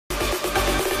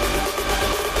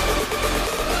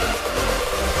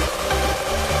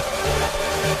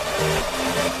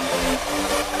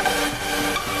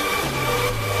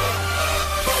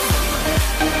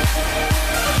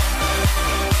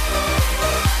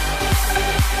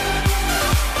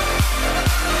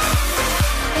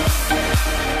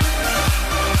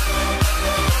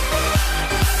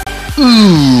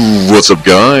What's up,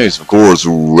 guys? Of course,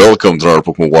 welcome to another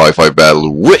Pokemon Wi-Fi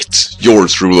battle with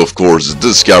yours truly, of course, the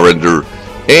Skyrander.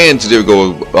 And today we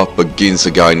go up against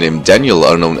a guy named Daniel,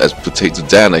 known as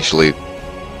PotatoDan, actually.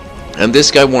 And this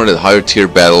guy wanted a higher tier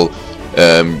battle.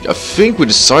 I think we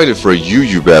decided for a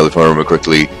UU battle, if I remember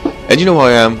correctly. And you know how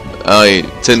I am. I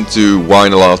tend to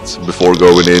whine a lot before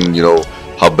going in, you know,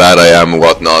 how bad I am and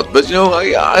whatnot. But, you know,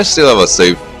 I still have a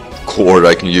safe core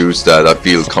I can use that I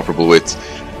feel comfortable with.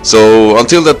 So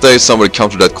until that day somebody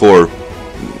countered that core,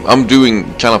 I'm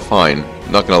doing kind of fine,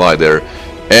 not gonna lie there.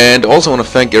 And also want to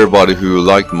thank everybody who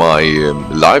liked my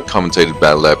live commentated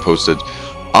battle that I posted.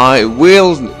 I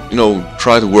will, you know,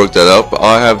 try to work that up.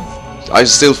 I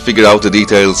still figured out the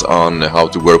details on how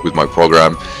to work with my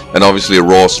program, and obviously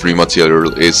raw stream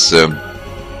material is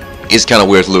kind of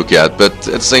weird to look at, but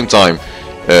at the same time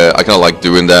I kind of like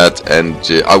doing that, and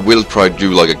I will try to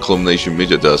do like a culmination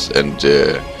media does, and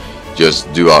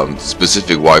just do a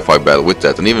specific Wi-Fi battle with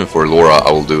that. And even for Laura I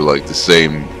will do like the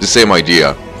same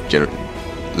idea,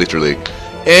 literally.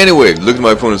 Anyway, look at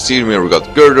my opponent's team here. We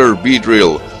got Girder,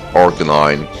 Beedrill,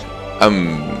 Arcanine,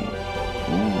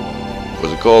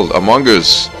 what's it called, Among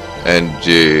Us, and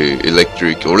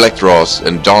Electros,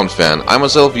 and Donphan. I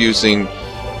myself using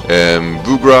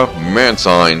Bubra,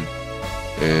 Mantine,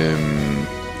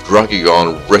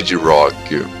 Dragon, Regirock.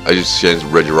 I just changed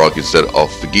Regirock instead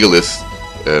of Gilith,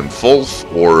 FOLFE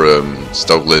or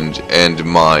Stoutland, and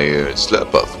my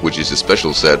Slurpuff, which is a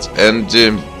special set. And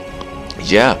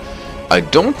yeah, I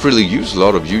don't really use a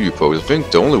lot of UU pokes. I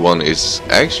think the only one is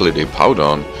actually the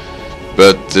PotatoDan.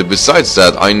 But besides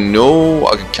that, I know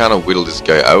I can kind of whittle this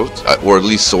guy out, or at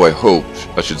least so I hope,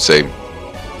 I should say,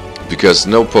 because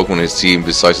no Pokemon in his team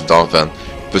besides the Donphan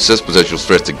possess potential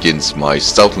threat against my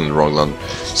Stoutland and Ronglan.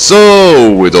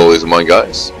 So with all this in mind,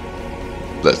 guys,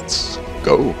 let's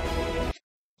go.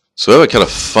 So I have a kind of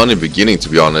funny beginning, to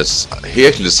be honest. He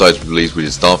actually decided to release with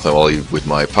his Donphan while with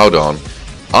my PotatoDan.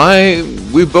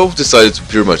 We both decided to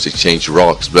pretty much exchange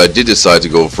rocks, but I did decide to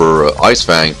go for Ice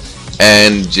Fang,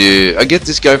 and I get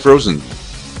this guy frozen,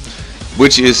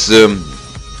 which is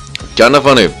kind of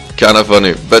funny.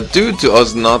 But due to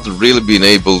us not really being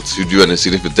able to do any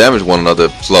significant damage to one another,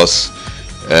 plus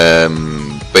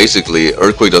basically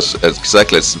Earthquake does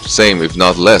exactly the same, if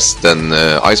not less, than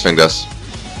Ice Fang does.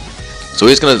 So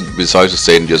he's gonna decide to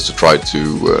stay in just to try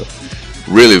to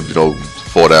really, you know,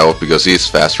 fought out, because he's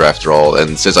faster after all,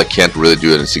 and since I can't really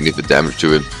do any significant damage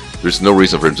to him, there's no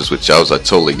reason for him to switch out, so I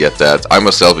totally get that. I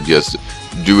myself am just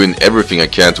doing everything I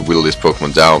can to whittle this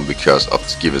Pokemon down because of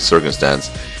the given circumstance,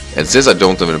 and since I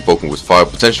don't have any Pokemon with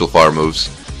potential fire moves,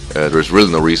 there's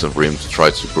really no reason for him to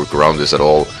try to work around this at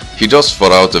all. He does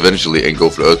fought out eventually and go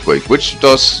for the Earthquake, which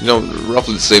does, you know,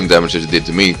 roughly the same damage as it did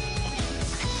to me,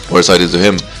 or as I did to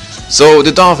him. So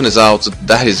the Donphan is out, so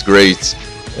that is great.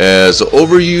 So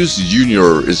Overuse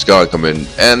Junior is gonna come in,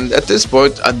 and at this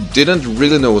point I didn't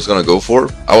really know what I was gonna go for.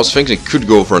 I was thinking I could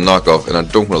go for a knockoff, and I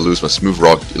don't want to lose my Smooth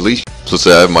Rock Elite. Plus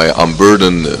I have my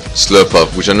Unburdened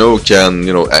Slurpuff, which I know can,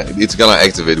 you know, it's gonna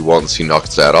activate once he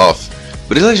knocks that off.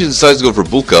 But he actually decides to go for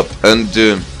Bulk Up, and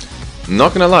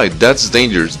not gonna lie, that's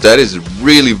dangerous. That is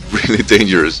really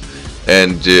dangerous.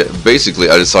 And basically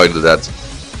I decided that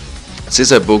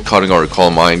since I have both Cutting Art and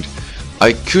Calm Mind,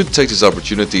 I could take this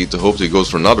opportunity to hope that he goes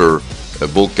for another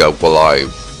bulk up while I,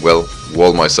 well,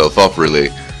 wall myself up really.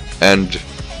 And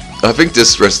I think this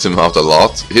stressed him out a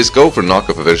lot. He's go for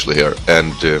knockoff eventually here,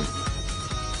 and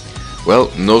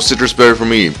well, no Citrus Berry for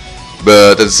me.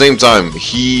 But at the same time,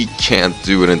 he can't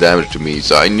do any damage to me,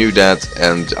 so I knew that,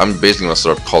 and I'm basically gonna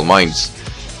start Calm Minds.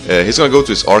 He's gonna go to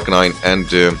his Arcanine, and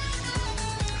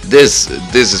this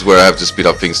is where I have to speed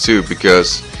up things too,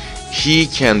 because he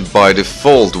can by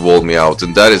default wall me out,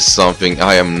 and that is something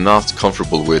I am not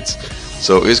comfortable with.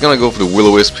 So he's gonna go for the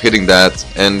Will-O-Wisp, hitting that,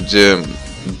 and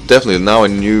definitely now I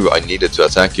knew I needed to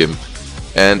attack him.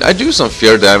 And I do some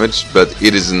fear damage, but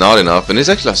it is not enough, and it's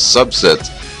actually a subset,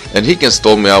 and he can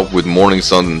stall me out with Morning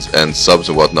Sun and subs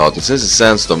and whatnot, and since his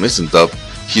Sandstorm isn't up,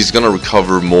 he's gonna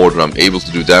recover more than I'm able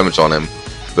to do damage on him.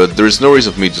 But there is no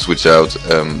reason for me to switch out.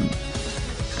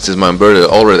 Since my Unburdened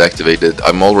already activated,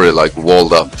 I'm already like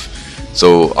walled up.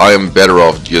 So I am better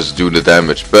off just doing the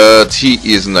damage, but he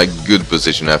is in a good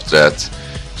position after that.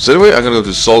 So anyway, I'm gonna go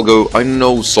to Solgo. I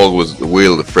know Solgo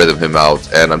will threaten him out,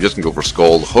 and I'm just gonna go for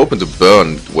Scald, hoping to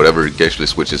burn whatever it actually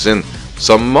switches in.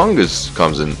 So Among Us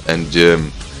comes in,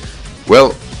 and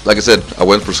well, like I said, I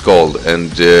went for Scald,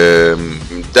 and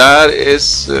that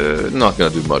is not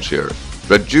gonna do much here.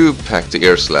 But I do pack the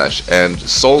Air Slash, and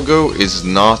Solgo is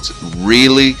not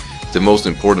really the most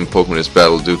important Pokemon in this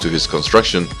battle due to his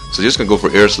construction, so just gonna go for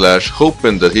Air Slash,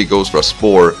 hoping that he goes for a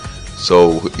Spore,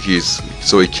 so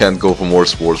he can't go for more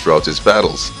sports throughout his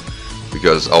battles,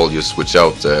 because I'll just switch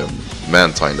out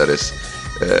Mantine, that is.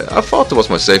 I thought it was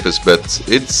my safest bet.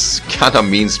 It's kinda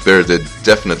mean-spirited,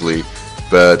 definitely,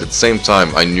 but at the same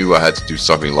time I knew I had to do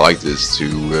something like this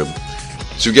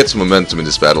to get some momentum in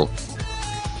this battle.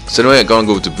 So anyway, I'm gonna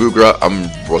go to Boogra. I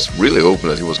was really hoping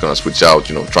that he was gonna switch out,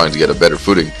 you know, trying to get a better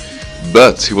footing,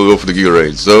 but he will go for the Giga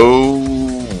Raid. So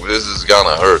this is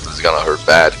gonna hurt. This is gonna hurt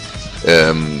bad.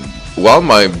 While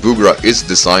my Boogra is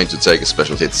designed to take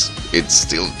special hits, it's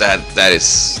still that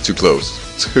is too close,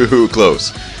 too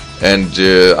close. And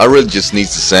I really just need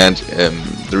the sand.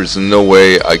 There is no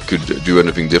way I could do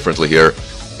anything differently here,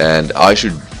 and I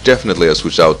should definitely have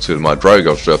switched out to my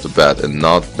Dragon straight off the bat and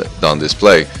not done this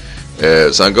play.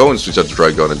 So I'm going to switch out to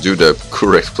Dragon and do the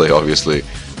correct play, obviously,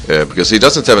 because he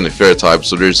doesn't have any fair type,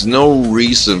 so there's no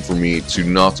reason for me to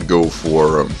not go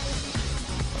for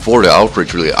the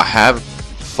outrage. Really, I have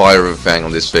Fire Fang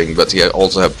on this thing, but he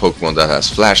also have Pokemon that has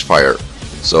Flash Fire,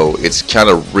 so it's kind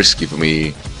of risky for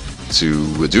me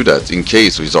to do that in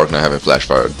case he's not gonna have a Flash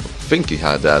Fire. I think he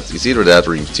had that. It's either that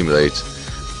or Intimidate.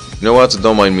 You know what?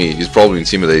 Don't mind me. He's probably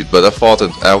Intimidate, but I thought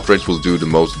that Outrage will do the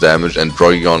most damage, and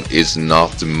Dragon is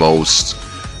not the most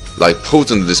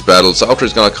potent in this battle. So Outrage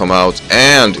is gonna come out,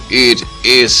 and it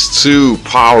is too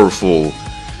powerful,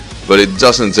 but it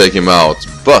doesn't take him out.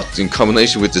 But in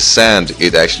combination with the sand,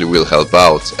 it actually will help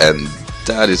out, and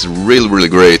that is really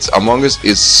great. Among Us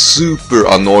is super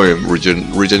annoying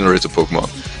regenerated Pokemon,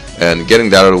 and getting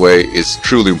that out of the way is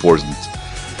truly important.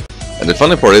 And the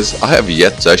funny part is, I have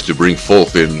yet to actually bring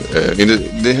FOLFE in.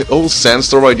 The whole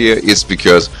Sandstorm idea is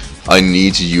because I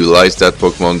need to utilize that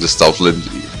Pokemon, the Stoutland,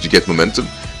 to get momentum.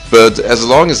 But as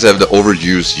long as I have the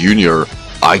Overuse Junior,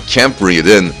 I can't bring it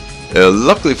in.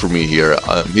 Luckily for me here,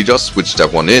 he just switched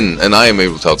that one in, and I am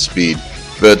able to outspeed.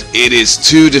 But it is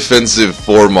too defensive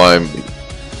for my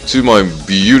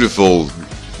beautiful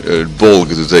Bulk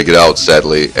to take it out,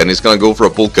 sadly, and it's gonna go for a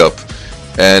Bulk Up.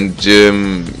 And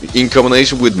in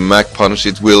combination with Mach Punch,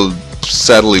 it will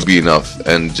sadly be enough.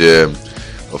 And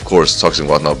of course, Toxic and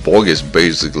whatnot. Bulk is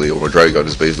basically, or Dragon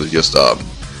is basically just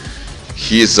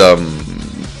he's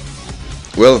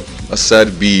well, a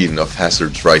sad being of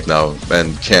hazards right now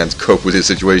and can't cope with his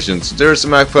situations. There's a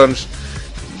Mach Punch,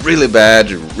 really bad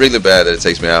that it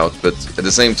takes me out. But at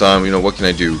the same time, you know, what can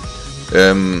I do?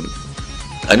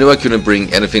 I knew I couldn't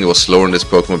bring anything that was slower in this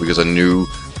Pokemon because I knew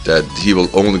that he will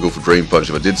only go for Drain Punch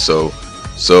if I did so.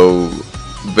 So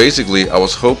basically I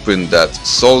was hoping that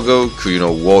Solgo could, you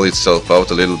know, wall itself out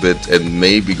a little bit and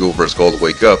maybe go for a Scald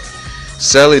Wake Up.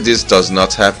 Sadly this does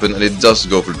not happen, and it does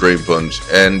go for Drain Punch,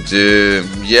 and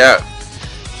yeah,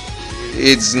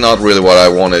 it's not really what I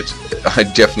wanted. I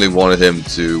definitely wanted him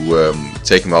to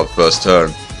take him out first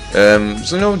turn.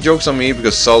 So no jokes on me,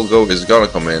 because Solgo is gonna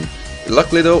come in.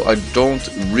 Luckily though, I don't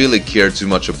really care too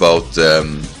much about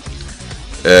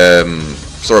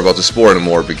about the Spore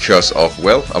anymore, because of,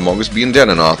 well, Among Us being dead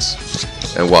or not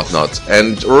and whatnot.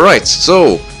 And right,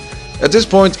 so at this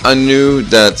point I knew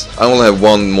that I only have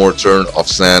one more turn of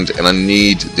sand and I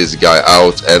need this guy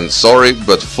out, and sorry,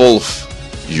 but FOLFE,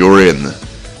 you're in.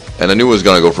 And I knew I was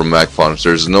gonna go for Mach Punch.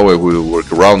 There's no way we will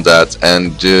work around that,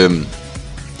 and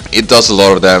it does a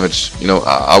lot of damage, you know,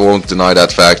 I won't deny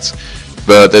that fact.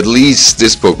 But at least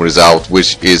this Pokemon is out,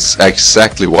 which is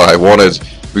exactly what I wanted,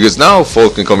 because now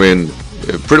FOLFE can come in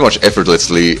pretty much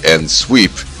effortlessly and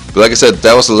sweep. But like I said,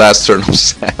 that was the last turn of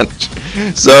sand,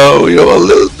 so, you know, a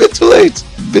little bit too late,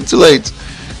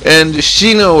 And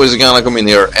Shino is gonna come in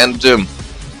here, and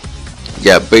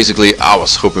yeah, basically I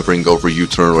was hoping for him to go for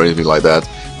U-turn or anything like that.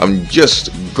 I'm just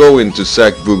going to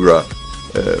sack Boogra.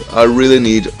 I really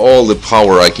need all the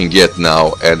power I can get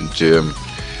now, and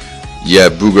yeah,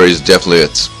 Boogra is definitely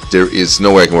it. There is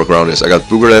no way I can work around this. I got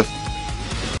Boogra left,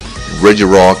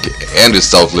 Regirock, and the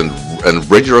Stoutland. And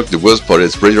Regirock, the worst part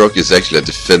is Regirock is actually a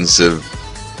defensive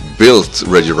built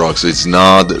Regirock, so it's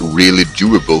not really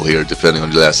doable here depending on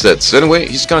the last set. So anyway,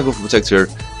 he's gonna go for Protect here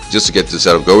just to get the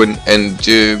setup going, and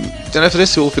then after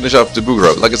this he will finish up the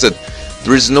Boogra. Like I said,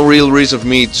 there is no real reason for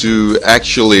me to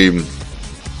actually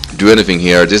do anything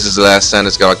here. This is the last sand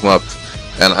that's gonna come up,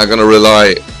 and I'm gonna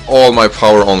rely all my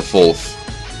power on FOLFE.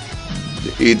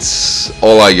 It's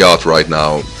all I got right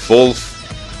now. FOLFE,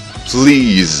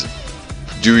 please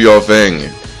do your thing.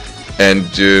 And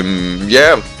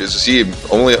yeah, as you see,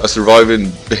 only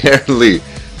surviving barely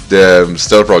the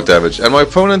Stealth Rock damage, and my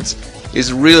opponent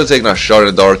is really taking a shot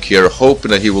in the dark here, hoping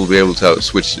that he will be able to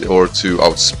switch or to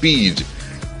outspeed,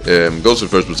 goes for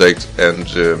first protect, and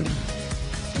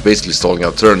basically stalling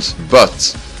out turns.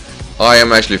 But I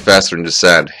am actually faster in the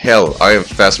sand. Hell, I am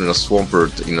faster than a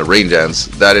Swampert in a rain dance.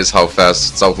 That is how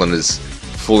fast Southland is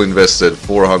full invested.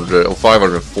 400 or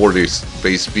 540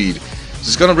 base speed. So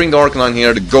it's gonna bring the Arcanine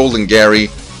here, the Golden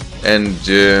Gary, and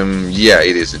yeah,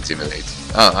 it is Intimidate.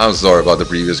 I'm sorry about the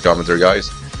previous commentary, guys,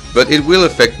 but it will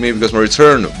affect me because my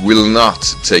return will not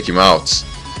take him out.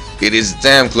 It is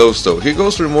damn close though. He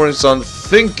goes to the Morning Sun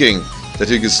thinking that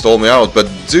he could stall me out, but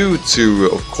due to,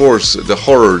 of course, the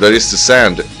horror that is the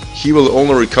sand, he will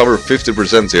only recover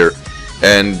 50% here,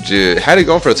 and had he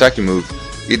gone for attacking move,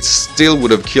 it still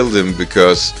would have killed him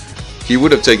because he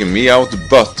would have taken me out,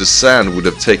 but the sand would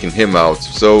have taken him out.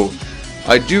 So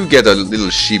I do get a little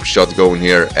sheep shot going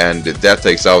here, and that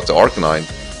takes out the Arcanine.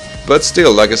 But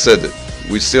still, like I said,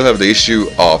 we still have the issue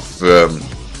of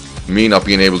me not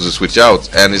being able to switch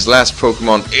out, and his last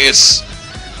Pokemon is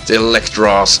the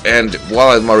Electros, and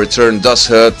while my return does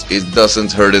hurt, it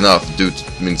doesn't hurt enough due to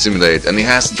Intimidate, and he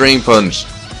has Drain Punch.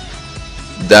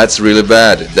 That's really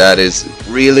bad. That is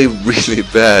really, really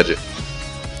bad.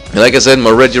 And like I said,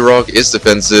 my Regirock is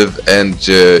defensive, and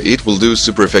it will do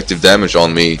super effective damage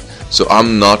on me, so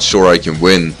I'm not sure I can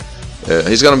win.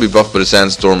 He's gonna be buffed by the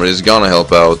Sandstorm, and he's gonna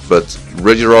help out, but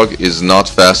Regirock is not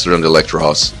faster than the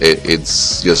Electros.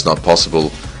 It's just not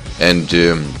possible, and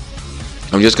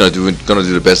I'm just gonna do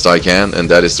the best I can, and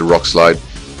that is the Rock Slide.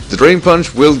 The Drain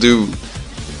Punch will do,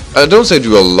 I don't say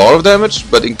do a lot of damage,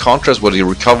 but in contrast what he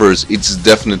recovers, it's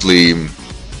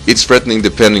threatening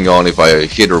depending on if I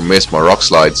hit or miss my Rock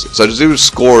Slides. So I just do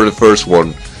score the first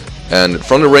one, and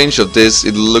from the range of this,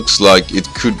 it looks like it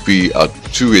could be a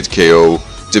 2-hit KO,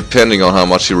 depending on how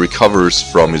much he recovers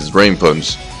from his Drain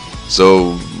Punch.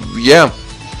 So yeah,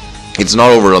 it's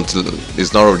not over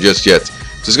just yet.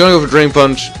 So he's gonna go for Drain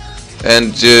Punch,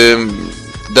 and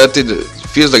that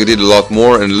feels like it did a lot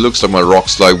more, and it looks like my Rock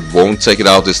Slide won't take it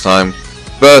out this time,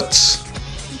 but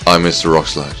I missed the Rock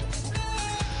Slide.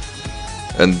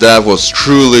 And that was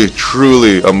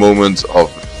truly a moment of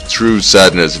true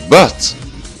sadness, but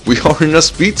we are in a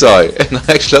speed tie, and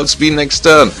I actually outspeed next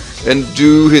turn, and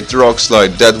do hit the Rock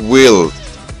Slide. That will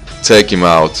take him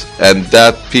out, and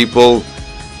that, people,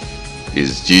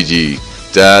 is GG.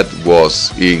 That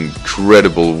was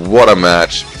incredible. What a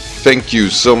match. Thank you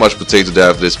so much,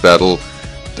 PotatoDan, for this battle.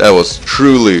 That was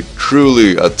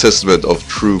truly a testament of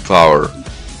true power.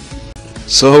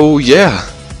 So yeah,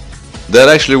 that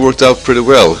actually worked out pretty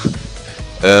well.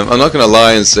 I'm not gonna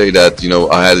lie and say that, you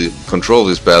know, I had control of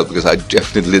this battle, because I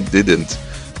definitely didn't.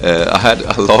 I had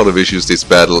a lot of issues this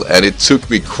battle, and it took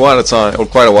me quite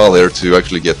a while there to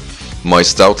actually get my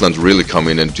Stoutland really come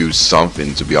in and do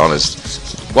something, to be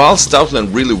honest. While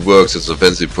Stoutland really works as an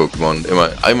offensive Pokemon,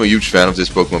 I'm a huge fan of this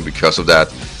Pokemon because of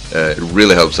that. It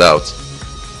really helps out.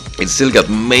 It's still got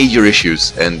major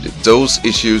issues, and those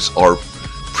issues are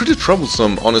pretty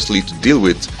troublesome, honestly, to deal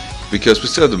with, because we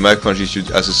still have the Mag Punch issue,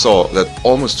 as you saw, that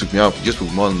almost took me out just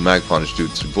with one Mag Punch due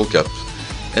to bulk up.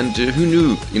 And who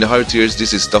knew, in the higher tiers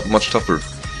this is much tougher.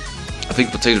 I think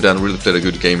PotatoDan really played a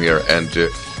good game here, and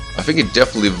I think it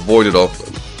definitely voided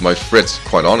off my threats,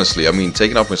 quite honestly. I mean,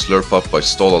 taking out my Slurp up by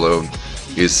stall alone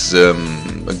is a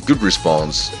good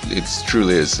response. It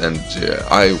truly is, and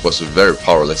I was very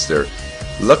powerless there.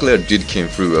 Luckily I did came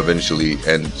through eventually,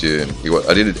 and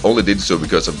I only did so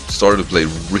because I started to play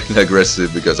really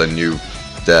aggressive, because I knew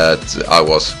that I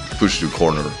was pushed to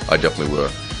corner. I definitely were.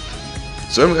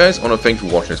 So anyway, guys, I want to thank you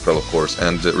for watching this battle, of course,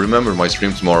 and remember my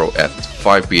stream tomorrow at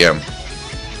 5 PM.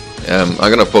 I'm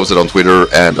gonna post it on Twitter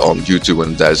and on YouTube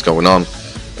when that is going on,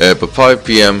 but 5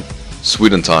 PM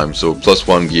Sweden time, so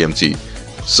 +1 GMT.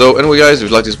 So anyway, guys, if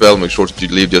you like this battle, make sure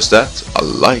to leave just that, a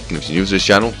like, and if you're new to this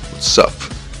channel, what's up?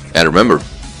 And remember,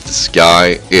 the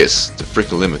sky is the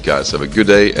freaking limit, guys. Have a good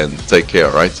day and take care,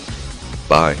 alright?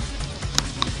 Bye.